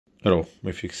Hello,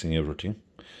 we're fixing everything,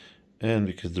 and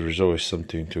because there is always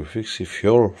something to fix. If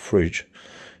your fridge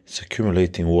is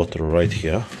accumulating water right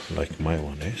here, like my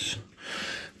one is,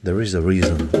 there is a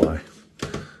reason why.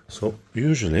 So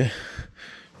usually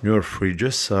newer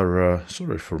fridges are,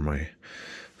 sorry for my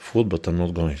food, but I'm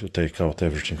not going to take out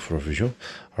everything for a visual,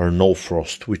 are no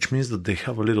frost, which means that they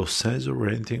have a little sensor or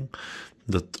anything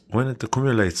that when it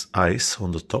accumulates ice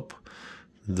on the top,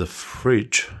 the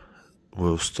fridge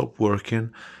will stop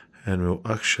working and will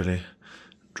actually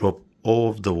drop all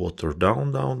of the water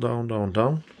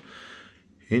down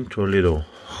into a little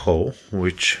hole,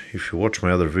 which if you watch my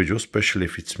other videos, especially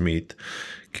if it's meat,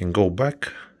 can go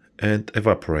back and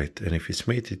evaporate. And if it's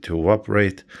meat, it will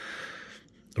evaporate,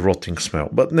 rotting smell,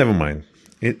 but never mind.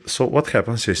 So what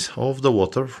happens is all of the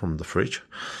water from the fridge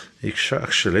is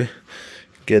actually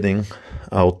getting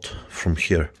out from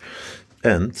here.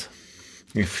 And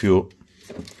if you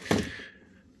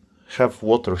have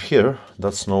water here,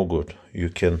 that's no good. You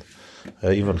can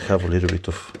even have a little bit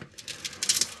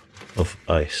of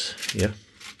ice, yeah.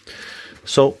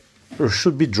 So it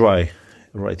should be dry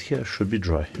right here, should be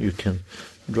dry. You can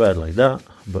dry it like that,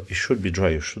 but it should be dry.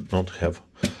 You should not have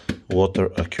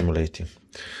water accumulating.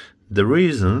 The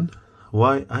reason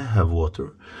why I have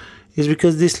water is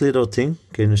because this little thing,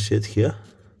 can you see it here?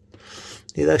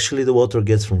 It actually, the water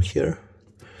gets from here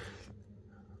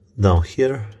down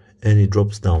here and it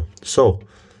drops down. So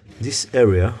this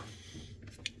area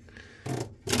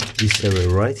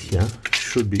right here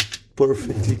should be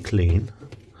perfectly clean,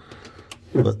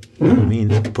 but I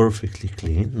mean perfectly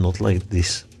clean, not like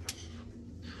this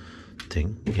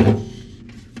thing, yeah.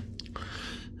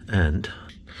 And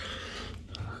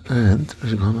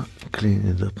we're gonna clean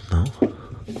it up now.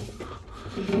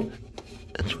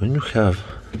 And when you have,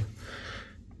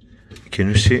 can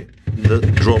you see the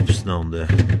drops down there?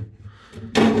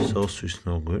 So it's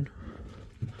no good.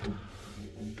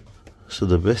 So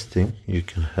the best thing you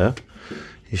can have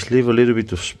is leave a little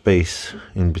bit of space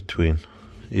in between,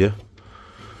 yeah.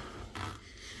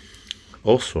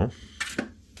 Also,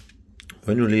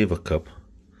 when you leave a cup,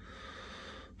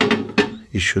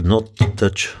 it should not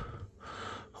touch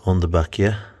on the back,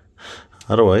 yeah.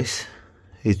 Otherwise,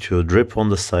 it will drip on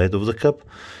the side of the cup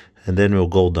and then will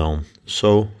go down.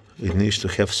 So it needs to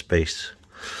have space.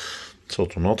 So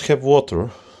to not have water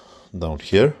down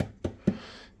here,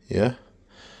 yeah,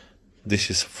 this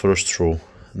is first rule.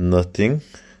 Nothing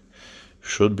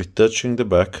should be touching the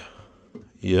back,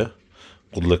 yeah.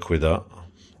 Good luck with that,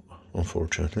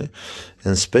 unfortunately.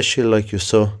 And especially like you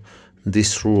saw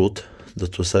this root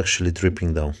that was actually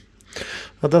dripping down.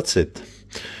 But that's it.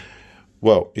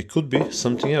 Well, it could be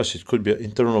something else. It could be an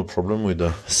internal problem with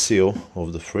the seal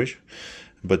of the fridge,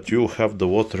 but you have the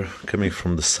water coming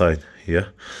from the side, yeah,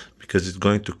 because it's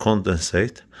going to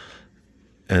condensate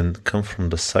and come from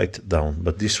the side down.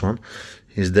 But this one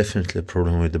is definitely a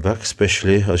problem with the back,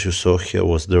 especially as you saw here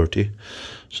was dirty.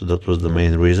 So that was the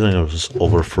main reason. It was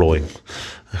overflowing.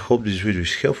 I hope this video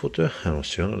is helpful to you, and I'll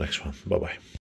see you on the next one. Bye bye.